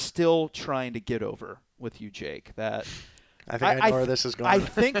that I'm still trying to get over with you, Jake. That I think I know where this is going. I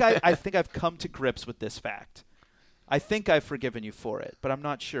think I've come to grips with this fact. I think I've forgiven you for it, but I'm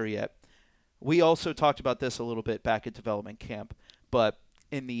not sure yet. We also talked about this a little bit back at development camp, but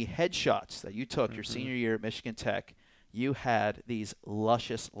in the headshots that you took your senior year at Michigan Tech, you had these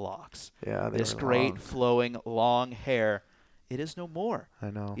luscious locks. Yeah, they This were great long. flowing long hair. It is no more. I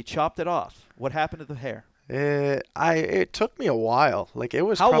know. You chopped it off. What happened to the hair? It took me a while. Like it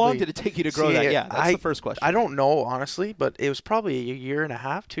was. How probably, long did it take you to grow See, that? Yeah, that's the first question. I don't know honestly, but it was probably a year and a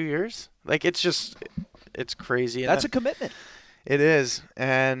half, 2 years. Like it's crazy. And That's a then- commitment. It is,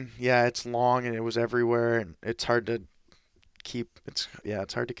 and yeah, it's long and it was everywhere, and it's hard to keep. It's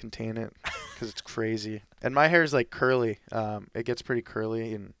hard to contain it because it's crazy. And my hair is like curly. It gets pretty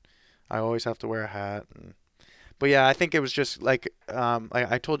curly, and I always have to wear a hat. But yeah, I think it was just like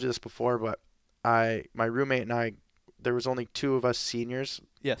I told you this before, but my roommate and I, there was only 2 of us seniors.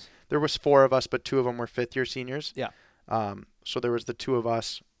 Yes. There was 4 of us, but 2 of them were 5th-year seniors. Yeah. So there was the 2 of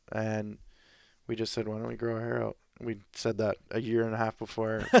us, and we just said, why don't we grow our hair out? We said that a year and a half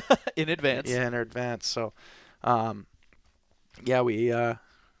before. In advance. Yeah, in advance. So,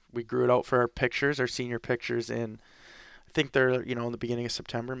 we grew it out for our pictures, our senior pictures I think they're, in the beginning of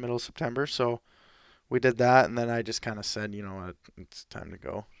September, middle of September. So we did that, and then I just kind of said, you know what, it's time to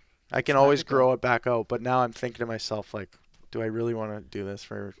go. I can always grow it back out, but now I'm thinking to myself, like, do I really want to do this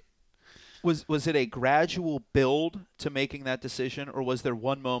for... Was it a gradual build to making that decision, or was there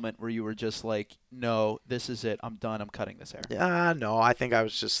one moment where you were just like, no, this is it, I'm done, I'm cutting this hair? No, I think I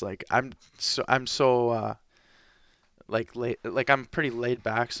was just like, I'm pretty laid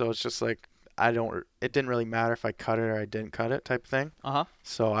back, so it's just like, it didn't really matter if I cut it or I didn't cut it type thing. Uh-huh.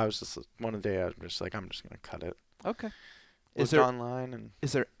 So I was just, one day I was just like, I'm just going to cut it. Okay. Looked online and...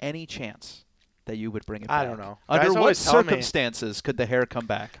 Is there any chance that you would bring it back? I don't know. Under Guys what always tell me- circumstances could the hair come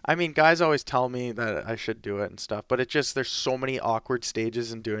back? I mean, guys always tell me that I should do it and stuff, but there's so many awkward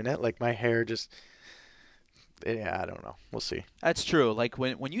stages in doing it. Like my hair just, I don't know. We'll see. That's true. Like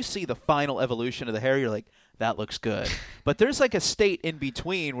when you see the final evolution of the hair, you're like, that looks good. But there's like a state in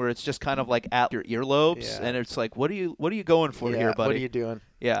between where it's just kind of like at your earlobes, Yeah. and it's like, what are you going for here, buddy? What are you doing?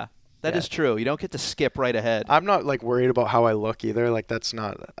 Yeah, that Yeah. is true. You don't get to skip right ahead. I'm not like worried about how I look either. Like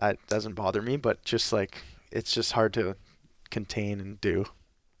it doesn't bother me, but just like, it's just hard to contain and do.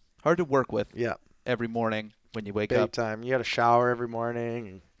 Hard to work with Yeah. every morning when you wake Big up. time. You got to shower every morning.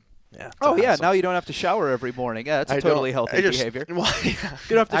 And, yeah. it's Oh, a yeah. hassle. Now you don't have to shower every morning. Yeah, that's I totally don't- healthy I just- behavior. Well, yeah.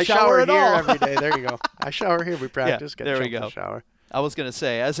 You don't have to I shower at here all. every day. There you go. I shower here. We practice. there we jump in go. the shower. I was going to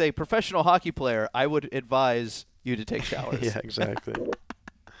say, as a professional hockey player, I would advise you to take showers. Yeah, exactly.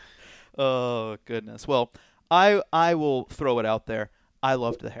 Oh, goodness. Well, I will throw it out there. I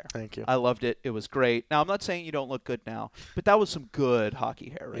loved the hair. Thank you. I loved it. It was great. Now, I'm not saying you don't look good now, but that was some good hockey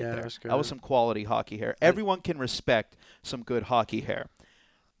hair right Yeah, there. it was That was good. some quality hockey hair. Everyone can respect some good hockey hair.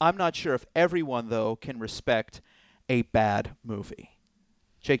 I'm not sure if everyone, though, can respect a bad movie.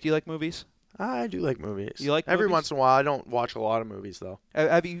 Jake, do you like movies? I do like movies. You like Every movies? once in a while. I don't watch a lot of movies though.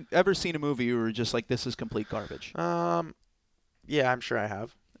 Have you ever seen a movie where you were just like, this is complete garbage? Yeah, I'm sure I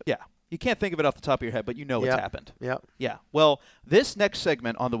have. Yeah. You can't think of it off the top of your head, but you know what's Yep. happened. Yeah. Yeah. Well, this next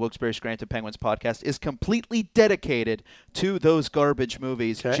segment on the Wilkes-Barre Scranton Penguins podcast is completely dedicated to those garbage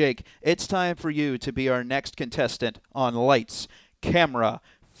movies. Okay. Jake, it's time for you to be our next contestant on Lights, Camera,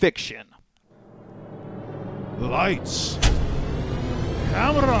 Fiction. Lights,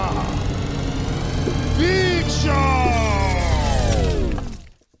 camera, fiction.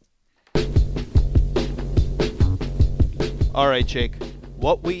 All right, Jake.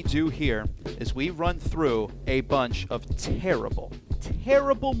 What we do here is we run through a bunch of terrible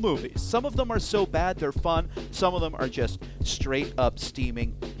movies. Some of them are so bad they're fun. Some of them are just straight up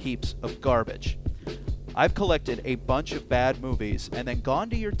steaming heaps of garbage. I've collected a bunch of bad movies and then gone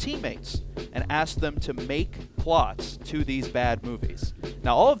to your teammates and asked them to make plots to these bad movies.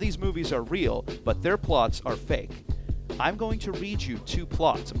 Now, all of these movies are real, but their plots are fake. I'm going to read you 2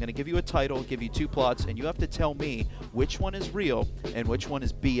 plots. I'm going to give you a title, give you 2 plots, and you have to tell me which one is real and which one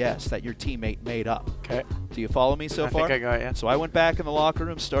is BS that your teammate made up. Okay. Do you follow me so I far? think I got you. So I went back in the locker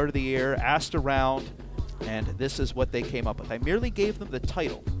room, started the year, asked around, and this is what they came up with. I merely gave them the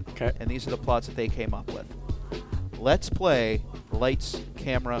title, Okay. and these are the plots that they came up with. Let's play Lights,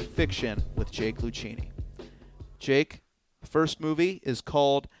 Camera, Fiction with Jake Lucchini. Jake, the first movie is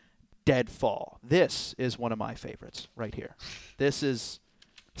called Deadfall. This is one of my favorites right here. This is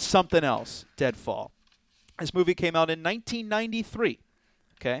something else, Deadfall. This movie came out in 1993.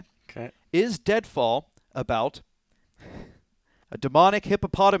 Okay? Okay. Is Deadfall about a demonic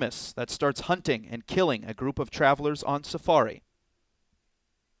hippopotamus that starts hunting and killing a group of travelers on safari?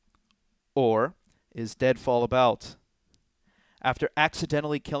 Or is Deadfall about after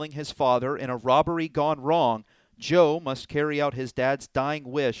accidentally killing his father in a robbery gone wrong, Joe must carry out his dad's dying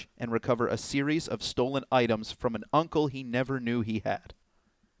wish and recover a series of stolen items from an uncle he never knew he had?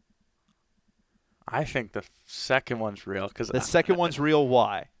 I think the second one's real. The second one's real.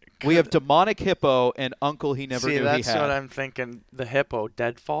 Why? We have demonic hippo and uncle he never knew he had. See, that's what I'm thinking. The hippo,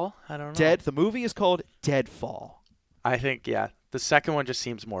 Deadfall? I don't know. The movie is called Deadfall. I think, yeah. The second one just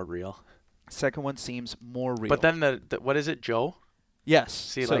seems more real. Second one seems more real. But then the what is it, Joe? Yes.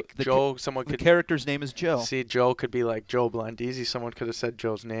 See, so like Joe, someone could... The character's name is Joe. See, Joe could be like Joe Blandisi. Someone could have said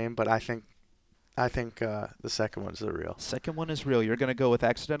Joe's name, but I think the second one's the real. Second one is real. You're going to go with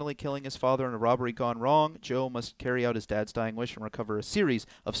accidentally killing his father in a robbery gone wrong. Joe must carry out his dad's dying wish and recover a series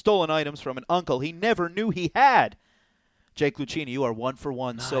of stolen items from an uncle he never knew he had. Jake Lucchini, you are 1 for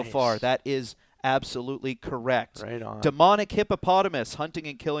 1 so far. That is absolutely correct. Right on. Demonic hippopotamus hunting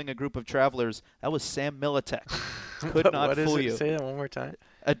and killing a group of travelers. That was Sam Militek. Could not fool you. Say that one more time.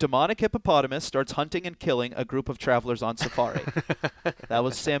 A demonic hippopotamus starts hunting and killing a group of travelers on safari. That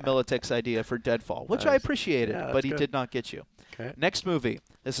was Sam Militek's idea for Deadfall, which I appreciated, but he did not get you. Okay. Next movie.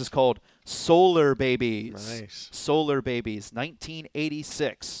 This is called Solar Babies. Nice. Solar Babies,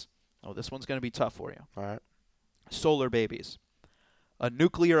 1986. Oh, this one's going to be tough for you. All right. Solar Babies. A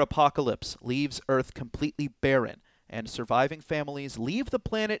nuclear apocalypse leaves Earth completely barren, and surviving families leave the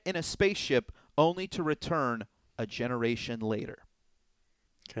planet in a spaceship only to return a generation later.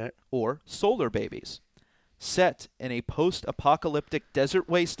 Okay. Or Solar Babies. Set in a post-apocalyptic desert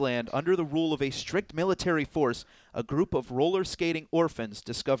wasteland under the rule of a strict military force, a group of roller skating orphans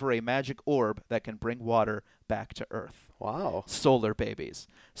discover a magic orb that can bring water back to Earth. Wow. Solar Babies.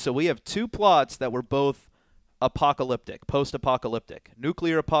 So we have two plots that were both apocalyptic, post-apocalyptic.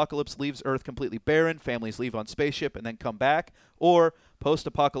 Nuclear apocalypse leaves Earth completely barren, families leave on spaceship and then come back. Or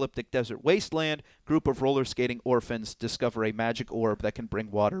post-apocalyptic desert wasteland, group of roller skating orphans discover a magic orb that can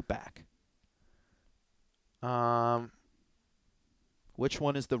bring water back. Which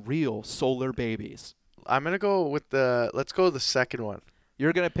one is the real Solar Babies? I'm going to go with let's go with the second one.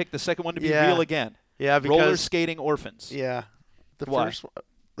 You're going to pick the second one to be real again? Yeah, because... Roller skating orphans. Yeah. Why?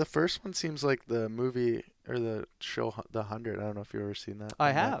 The first one seems like the movie or the show The 100. I don't know if you've ever seen that.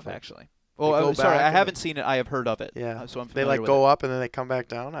 I have, actually. Oh, sorry, I haven't seen it. I have heard of it. Yeah. So I'm they like go up and then they come back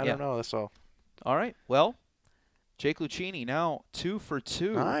down. I don't know. That's all. All right. Well, Jake Lucchini now 2 for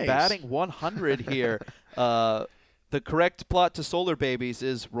 2, nice. Batting 100 here. The correct plot to Solar Babies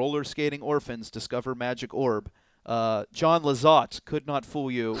is roller skating orphans discover magic orb. John Lazat could not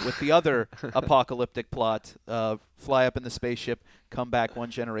fool you with the other apocalyptic plot. Fly up in the spaceship, come back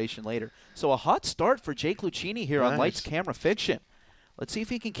one generation later. So a hot start for Jake Lucchini here on Lights, Camera, Fiction. Let's see if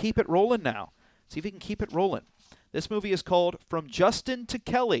he can keep it rolling now. See if he can keep it rolling. This movie is called From Justin to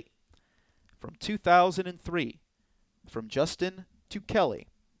Kelly from 2003. From Justin to Kelly.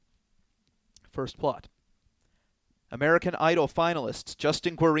 First plot. American Idol finalists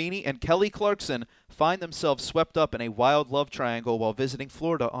Justin Guarini and Kelly Clarkson find themselves swept up in a wild love triangle while visiting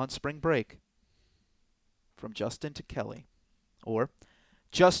Florida on spring break. From Justin to Kelly. Or,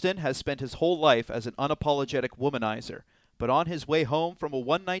 Justin has spent his whole life as an unapologetic womanizer, but on his way home from a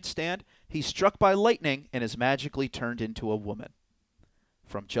one-night stand, he's struck by lightning and is magically turned into a woman.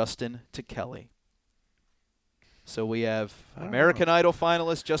 From Justin to Kelly. So we have American Idol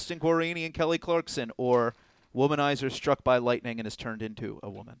finalists Justin Guarini and Kelly Clarkson, or womanizer struck by lightning and is turned into a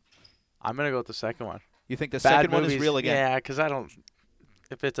woman. I'm going to go with the second one. You think the second one is real again? Yeah, because I don't...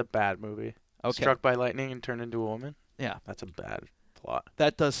 If it's a bad movie. Okay. Struck by lightning and turned into a woman? Yeah. That's a bad plot.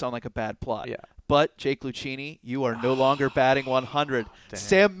 That does sound like a bad plot. Yeah. But, Jake Lucchini, you are no longer batting 100. Dang.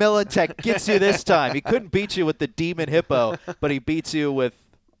 Sam Militek gets you this time. He couldn't beat you with the demon hippo, but he beats you with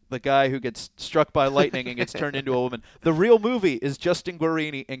the guy who gets struck by lightning and gets turned into a woman. The real movie is Justin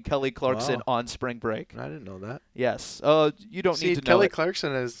Guarini and Kelly Clarkson on spring break. I didn't know that. Yes. You don't need to know Kelly it.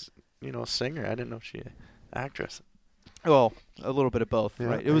 Clarkson is, a singer. I didn't know she actress. Well, a little bit of both, yeah,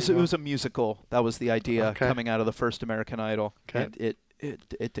 right? It was a musical. That was the idea coming out of the first American Idol. Okay. And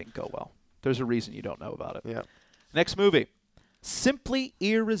it didn't go well. There's a reason you don't know about it. Yeah. Next movie. Simply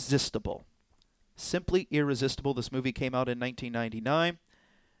Irresistible. Simply Irresistible. This movie came out in 1999.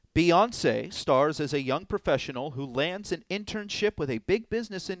 Beyoncé stars as a young professional who lands an internship with a big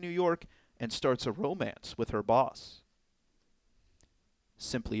business in New York and starts a romance with her boss.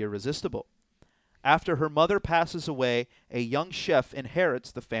 Simply Irresistible. After her mother passes away, a young chef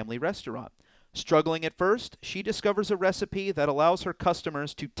inherits the family restaurant. Struggling at first, she discovers a recipe that allows her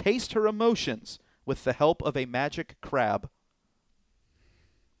customers to taste her emotions with the help of a magic crab.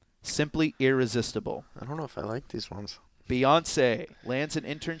 Simply Irresistible. I don't know if I like these ones. Beyoncé lands an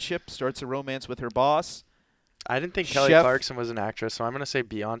internship, starts a romance with her boss. I didn't think Kelly Clarkson was an actress, so I'm going to say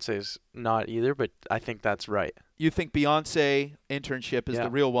Beyonce's not either, but I think that's right. You think Beyonce internship is the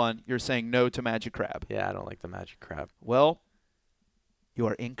real one. You're saying no to Magic Crab. Yeah, I don't like the Magic Crab. Well, you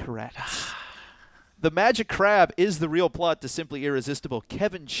are incorrect. The Magic Crab is the real plot to Simply Irresistible.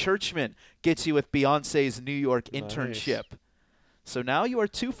 Kevin Churchman gets you with Beyonce's New York internship. So now you are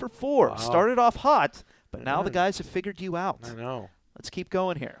 2 for 4. Wow. Started off hot, but now the guys have figured you out. I know. Let's keep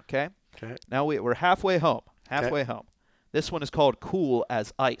going here, okay? Okay. Now we're halfway home. Halfway home. This one is called Cool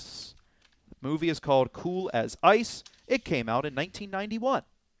as Ice. The movie is called Cool as Ice. It came out in 1991.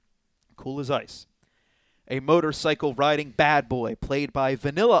 Cool as Ice. A motorcycle riding bad boy played by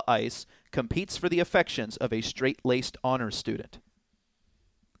Vanilla Ice competes for the affections of a straight-laced honors student.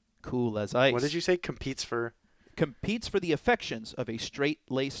 Cool as Ice. What did you say? Competes for the affections of a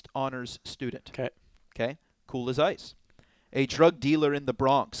straight-laced honors student. Okay. Okay? Cool as Ice. A drug dealer in the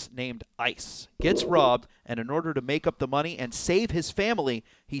Bronx named Ice gets robbed, and in order to make up the money and save his family,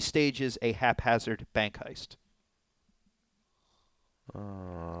 he stages a haphazard bank heist.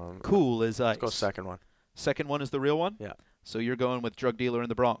 Cool as Ice. Let's go second one. Second one is the real one? Yeah. So you're going with drug dealer in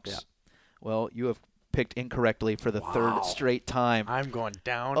the Bronx. Yeah. Well, you have picked incorrectly for the third straight time. I'm going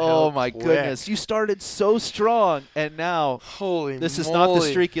downhill. Oh, my quick. goodness. You started so strong, and now Holy this is moly. not the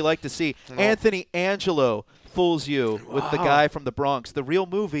streak you like to see. No. Anthony Angelo fools you with the guy from the Bronx. The real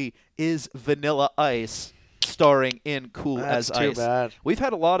movie is Vanilla Ice, starring in Cool That's as too Ice. bad. We've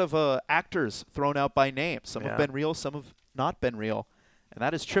had a lot of actors thrown out by name. Some have Yeah. been real, some have not been real, and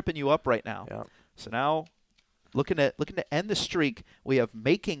that is tripping you up right now. Yeah. So now, looking to end the streak, we have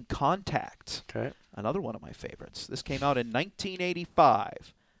Making Contact. Okay. Another one of my favorites. This came out in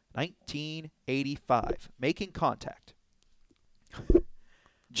 1985. 1985. Making Contact.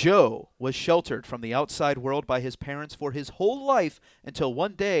 Joe was sheltered from the outside world by his parents for his whole life until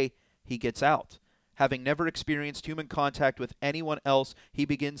one day he gets out. Having never experienced human contact with anyone else, he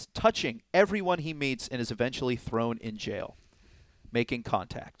begins touching everyone he meets and is eventually thrown in jail. Making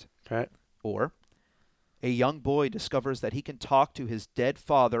Contact. Okay. Or a young boy discovers that he can talk to his dead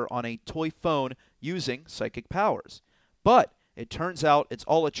father on a toy phone using psychic powers. But it turns out it's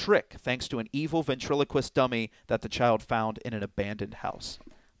all a trick thanks to an evil ventriloquist dummy that the child found in an abandoned house.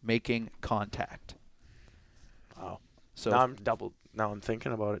 Making Contact. Wow. So Now I'm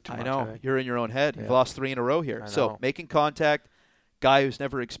thinking about it too much. I know. You're in your own head. You've Yeah. lost 3 in a row here. I So know. Making Contact, guy who's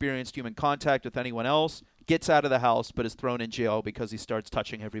never experienced human contact with anyone else, gets out of the house but is thrown in jail because he starts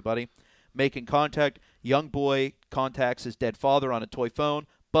touching everybody. Making Contact, young boy contacts his dead father on a toy phone,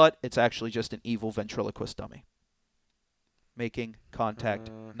 but it's actually just an evil ventriloquist dummy. Making Contact,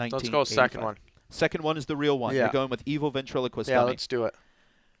 1985. Let's go second one. Second one is the real one. Yeah. You're going with evil ventriloquist Yeah, dummy. let's do it.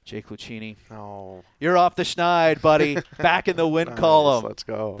 Jake Lucchini, No. you're off the schneid, buddy. Back in the win Nice, column. Let's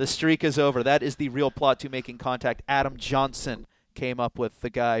go. The streak is over. That is the real plot to Making Contact. Adam Johnson came up with the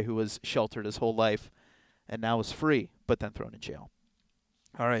guy who was sheltered his whole life and now is free, but then thrown in jail.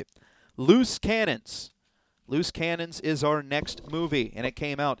 All right. Loose Cannons. Loose Cannons is our next movie, and it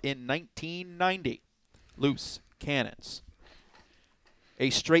came out in 1990. Loose Cannons. A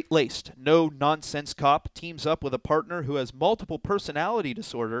straight-laced, no-nonsense cop teams up with a partner who has multiple personality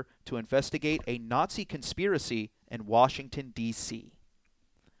disorder to investigate a Nazi conspiracy in Washington, D.C.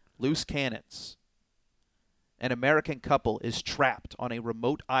 Loose Cannons. An American couple is trapped on a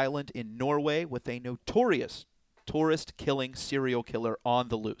remote island in Norway with a notorious tourist-killing serial killer on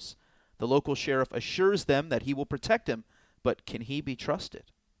the loose. The local sheriff assures them that he will protect him, but can he be trusted?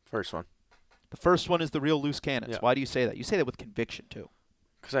 First one. The first one is the real Loose Cannons. Yeah. Why do you say that? You say that with conviction, too.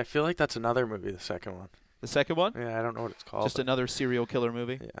 Because I feel like that's another movie, the second one. The second one? Yeah, I don't know what it's called. Just another serial killer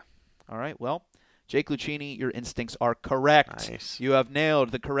movie? Yeah. All right, well, Jake Lucchini, your instincts are correct. Nice. You have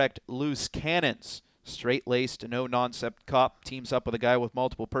nailed the correct Loose Cannons. Straight-laced, no-nonsense cop teams up with a guy with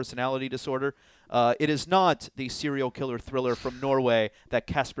multiple personality disorder. It is not the serial killer thriller from Norway that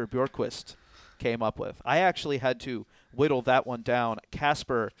Casper Bjorkquist came up with. I actually had to whittle that one down.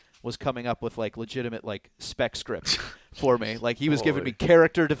 Casper was coming up with legitimate spec scripts for me. He was giving me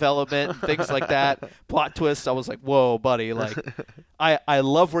character development and things like that, plot twists. I was like, whoa, buddy. I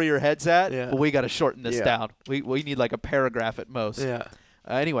love where your head's at, Yeah. but we got to shorten this Yeah. down. We need a paragraph at most. Yeah.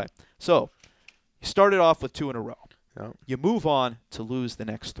 Anyway, so you started off with 2 in a row. Yep. You move on to lose the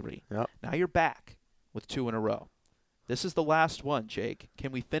next 3. Yep. Now you're back with 2 in a row. This is the last one, Jake.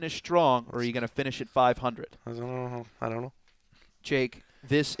 Can we finish strong, or are you going to finish at 500? I don't know. Jake,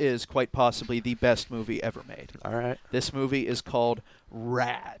 this is quite possibly the best movie ever made. All right. This movie is called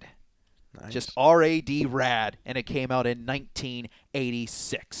Rad. Nice. Just R-A-D, Rad, and it came out in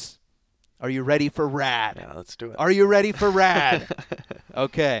 1986. Are you ready for Rad? Yeah, let's do it. Are you ready for Rad?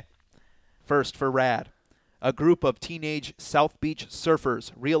 Okay. First for Rad. A group of teenage South Beach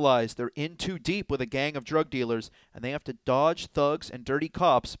surfers realize they're in too deep with a gang of drug dealers, and they have to dodge thugs and dirty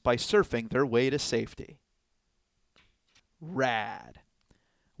cops by surfing their way to safety. Rad.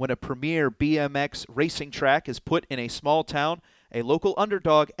 When a premier BMX racing track is put in a small town, a local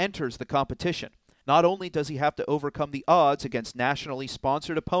underdog enters the competition. Not only does he have to overcome the odds against nationally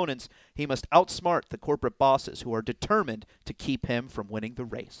sponsored opponents, he must outsmart the corporate bosses who are determined to keep him from winning the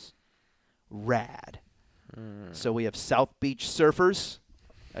race. Rad. So we have South Beach Surfers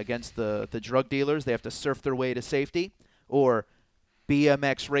against the drug dealers. They have to surf their way to safety. Or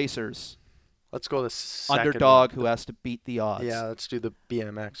BMX racers. Let's go the second Underdog one. who has to beat the odds. Yeah, let's do the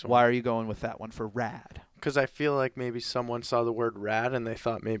BMX one. Why are you going with that one for rad? Because I feel like maybe someone saw the word rad and they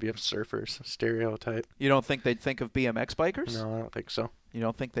thought maybe of surfers. Stereotype. You don't think they'd think of BMX bikers? No, I don't think so. You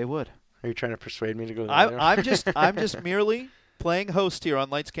don't think they would? Are you trying to persuade me to go the other way? I'm just merely playing host here on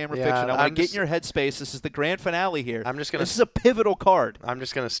Lights, Camera, Yeah, Fiction. I want I'm to get just- in your headspace. This is the grand finale here. I'm just gonna. This is a pivotal card. I'm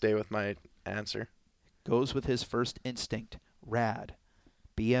just gonna stay with my answer. Goes with his first instinct. Rad.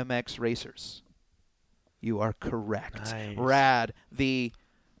 BMX racers. You are correct. Nice. Rad. The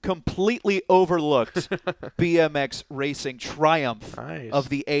completely overlooked BMX racing triumph Nice. of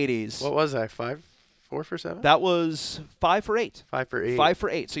the 80s. What was I? 4 for 7? That was 5 for 8. 5 for 8. 5 for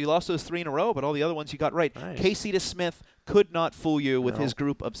 8. So you lost those 3 in a row, but all the other ones you got right. Nice. Casey DeSmith could not fool you with No. his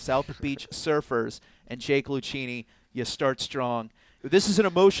group of South Beach Surfers. And Jake Lucchini, you start strong. This is an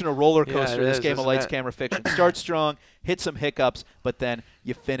emotional roller Yeah, coaster, it this is, game of isn't Lights, it? Camera, Fiction. Start strong, hit some hiccups, but then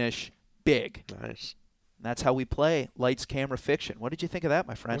you finish big. Nice. And that's how we play Lights, Camera, Fiction. What did you think of that,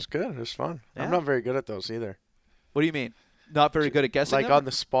 my It friend? was good. It was fun. Yeah. I'm not very good at those either. What do you mean? Not very good at guessing Like them? on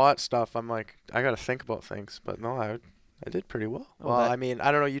the spot stuff, I'm like, I got to think about things. But no, I did pretty well. Oh, Well, that- I mean,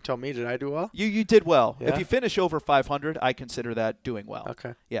 I don't know. You tell me. Did I do well? You did well. If Yeah? you finish over 500, I consider that doing well.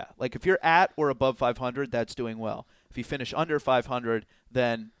 Okay. Yeah, like if you're at or above 500, that's doing well. If you finish under 500,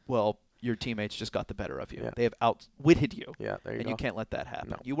 then, well, your teammates just got the better of you. Yeah. They have outwitted you. Yeah, there you And go. you can't let that happen.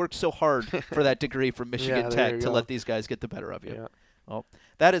 No. You worked so hard for that degree from Michigan Yeah, there Tech you to go. let these guys get the better of you. Yeah. Well,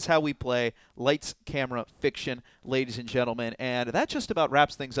 that is how we play Lights, Camera, Fiction, ladies and gentlemen. And that just about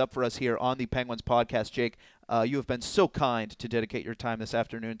wraps things up for us here on the Penguins podcast. Jake, you have been so kind to dedicate your time this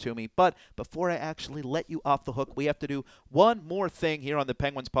afternoon to me. But before I actually let you off the hook, we have to do one more thing here on the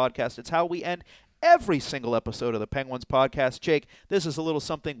Penguins podcast. It's how we end every single episode of the Penguins podcast. Jake, this is a little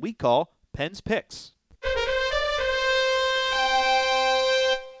something we call Pens Picks.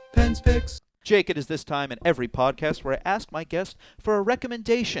 Pens Picks. Jake, it is this time in every podcast where I ask my guest for a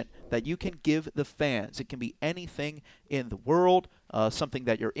recommendation that you can give the fans. It can be anything in the world, something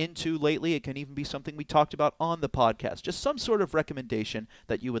that you're into lately. It can even be something we talked about on the podcast. Just some sort of recommendation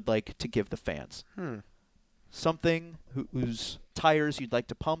that you would like to give the fans. Something whose tires you'd like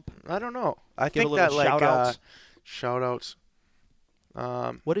to pump. I don't know. I Give a think little that like shout-outs. shout-outs.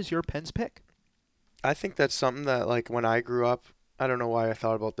 What is your Pens pick? I think that's something that like when I grew up, I don't know why I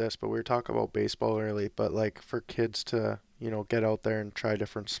thought about this, but we were talking about baseball early, but like for kids to, get out there and try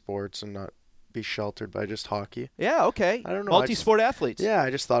different sports and not be sheltered by just hockey. Yeah, okay. I don't know, Multi-sport athletes. Yeah,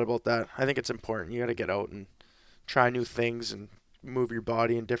 I just thought about that. I think it's important. You got to get out and try new things and move your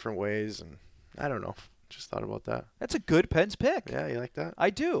body in different ways, and I don't know. Just thought about that. That's a good Pens pick. Yeah, you like that?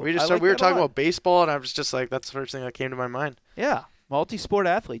 I do. We I just like we were that a talking lot. about baseball, and I was just like, that's the first thing that came to my mind. Yeah, multi-sport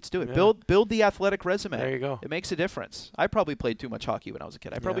athletes do it. Yeah. Build the athletic resume. There you go. It makes a difference. I probably played too much hockey when I was a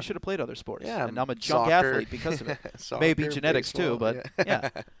kid. I probably Yeah. should have played other sports. Yeah, and I'm a junk soccer. athlete because of it. Soccer, Maybe genetics too, baseball, but yeah.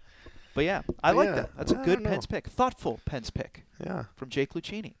 But yeah, I But like yeah, that. That's a I good don't know. Pens pick. Thoughtful Pens pick Yeah. from Jake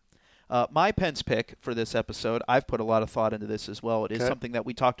Lucchini. My Pens pick for this episode, I've put a lot of thought into this as well. It is Okay. something that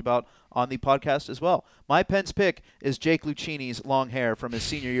we talked about on the podcast as well. My Pens pick is Jake Lucchini's long hair from his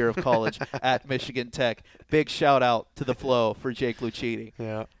senior year of college at Michigan Tech. Big shout out to the Flow for Jake Lucchini.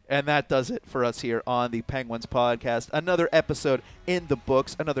 Yeah. And that does it for us here on the Penguins podcast. Another episode in the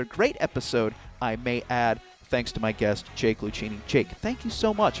books. Another great episode, I may add, thanks to my guest, Jake Lucchini. Jake, thank you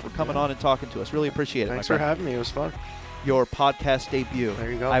so much for coming on and talking to us. Really appreciate it, Thanks my for friend. having me. It was fun. Your podcast debut.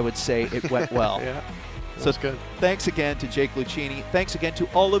 There you go. I would say it went well. Yeah. So That's good. Thanks again to Jake Lucchini. Thanks again to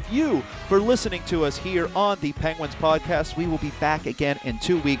all of you for listening to us here on the Penguins podcast. We will be back again in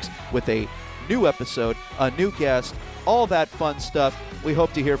 2 weeks with a new episode, a new guest, all that fun stuff. We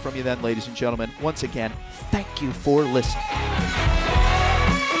hope to hear from you then, ladies and gentlemen. Once again, thank you for listening.